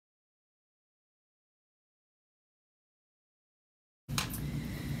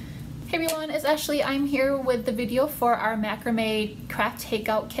Hey everyone, it's Ashley. I'm here with the video for our Macrame Craft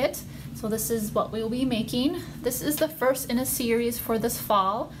Takeout kit. So this is what we'll be making. This is the first in a series for this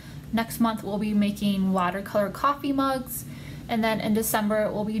fall. Next month we'll be making watercolor coffee mugs, and then in December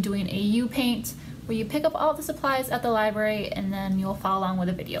we'll be doing a U paint where you pick up all the supplies at the library and then you'll follow along with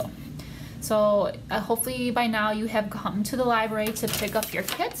a video. So hopefully by now you have come to the library to pick up your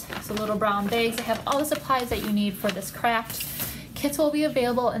kit. So little brown bags that have all the supplies that you need for this craft. Kits will be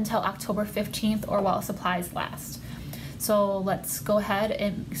available until October 15th or while supplies last. So let's go ahead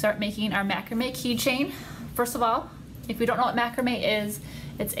and start making our macrame keychain. First of all, if you don't know what macrame is,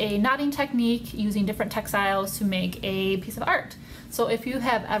 it's a knotting technique using different textiles to make a piece of art. So if you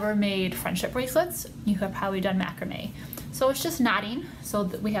have ever made friendship bracelets, you have probably done macrame. So it's just knotting. So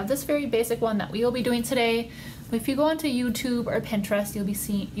we have this very basic one that we will be doing today. If you go onto YouTube or Pinterest,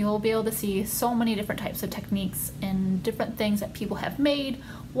 you'll be able to see so many different types of techniques and different things that people have made,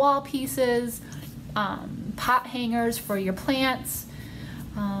 wall pieces, pot hangers for your plants,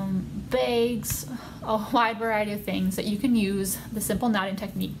 bags, a wide variety of things that you can use the simple knotting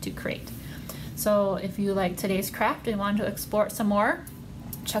technique to create. So if you like today's craft and want to explore it some more,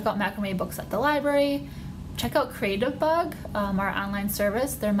 check out macrame books at the library. Check out Creative Bug, our online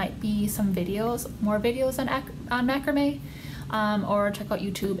service. There might be some videos, more videos on macrame, or check out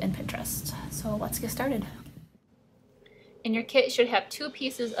YouTube and Pinterest. So let's get started. In your kit, you should have 2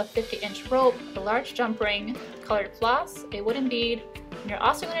 pieces of 50-inch rope, a large jump ring, colored floss, a wooden bead, and you're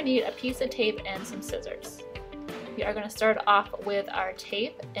also going to need a piece of tape and some scissors. We are going to start off with our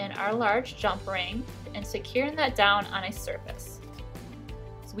tape and our large jump ring and securing that down on a surface.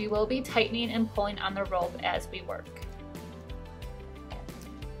 We will be tightening and pulling on the rope as we work.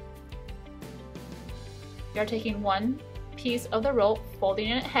 We are taking one piece of the rope, folding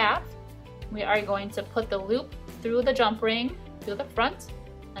it in half. We are going to put the loop through the jump ring, through the front,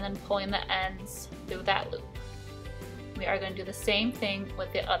 and then pulling the ends through that loop. We are going to do the same thing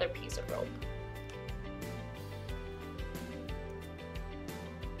with the other piece of rope.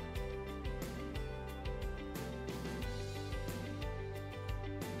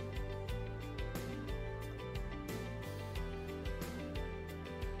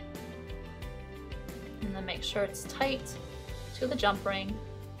 And then make sure it's tight to the jump ring.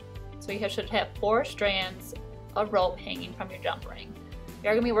 So you should have 4 strands of rope hanging from your jump ring.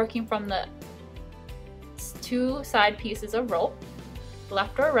 You're going to be working from the 2 side pieces of rope,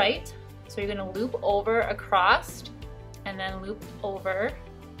 left or right. So you're going to loop over across, and then loop over,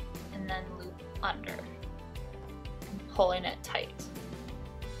 and then loop under, and pulling it tight.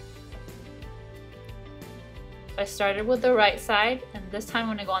 I started with the right side, and this time I'm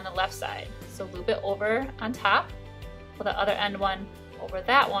going to go on the left side. So loop it over on top, pull the other end one over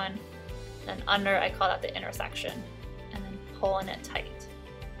that one, and under, I call that the intersection, and then pulling it tight.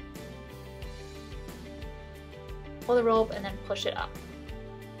 Pull the rope and then push it up.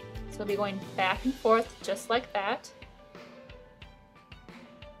 So we'll be going back and forth just like that.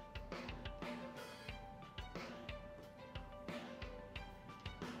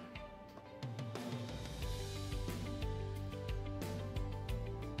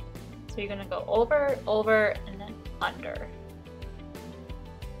 So you're going to go over, over, and then under,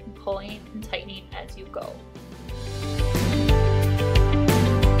 and pulling and tightening as you go.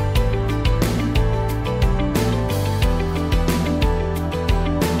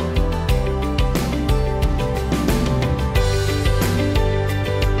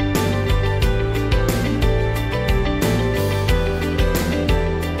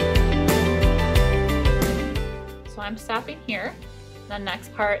 So I'm stopping here. The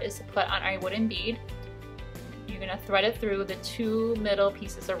next part is to put on our wooden bead. You're going to thread it through the 2 middle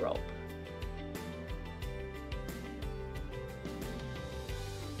pieces of rope.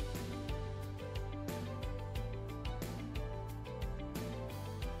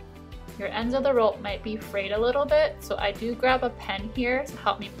 Your ends of the rope might be frayed a little bit, so I do grab a pen here to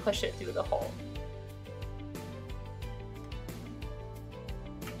help me push it through the hole.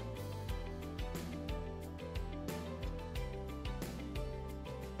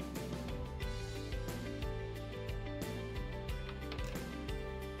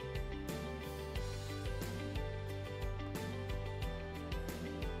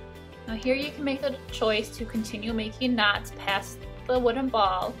 Now here you can make the choice to continue making knots past the wooden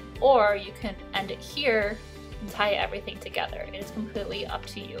ball, or you can end it here and tie everything together. It is completely up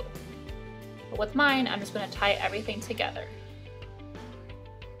to you. But with mine, I'm just going to tie everything together.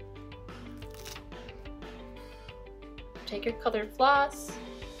 Take your colored floss,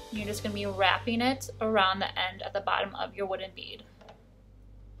 and you're just going to be wrapping it around the end at the bottom of your wooden bead.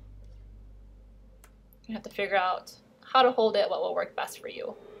 You have to figure out how to hold it, what will work best for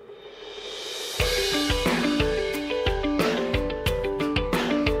you.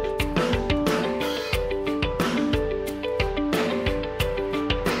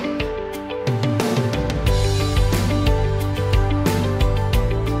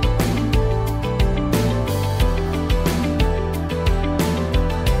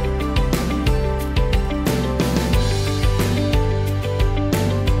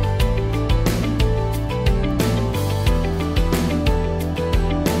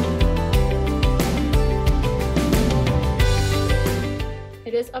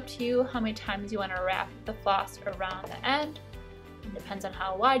 to you how many times you want to wrap the floss around the end. It depends on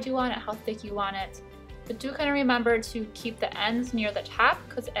how wide you want it, how thick you want it. But do kind of remember to keep the ends near the top,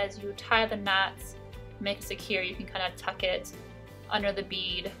 because as you tie the knots, make it secure, you can kind of tuck it under the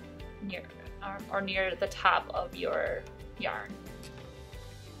bead near or near the top of your yarn.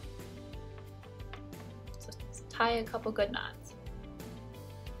 So tie a couple good knots.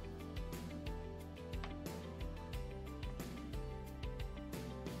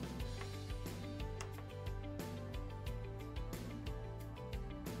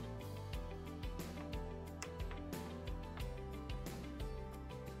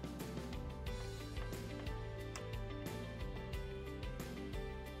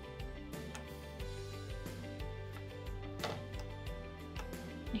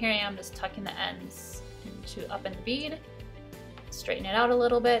 Here I am just tucking the ends up in the bead, straighten it out a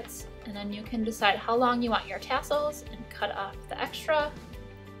little bit, and then you can decide how long you want your tassels and cut off the extra,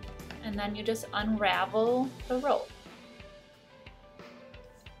 and then you just unravel the rope.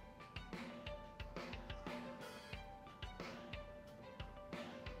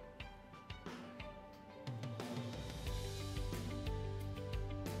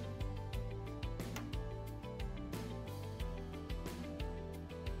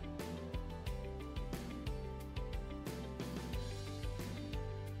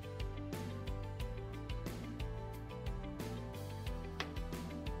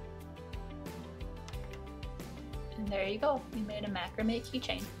 And there you go, we made a macrame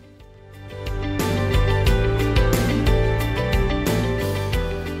keychain.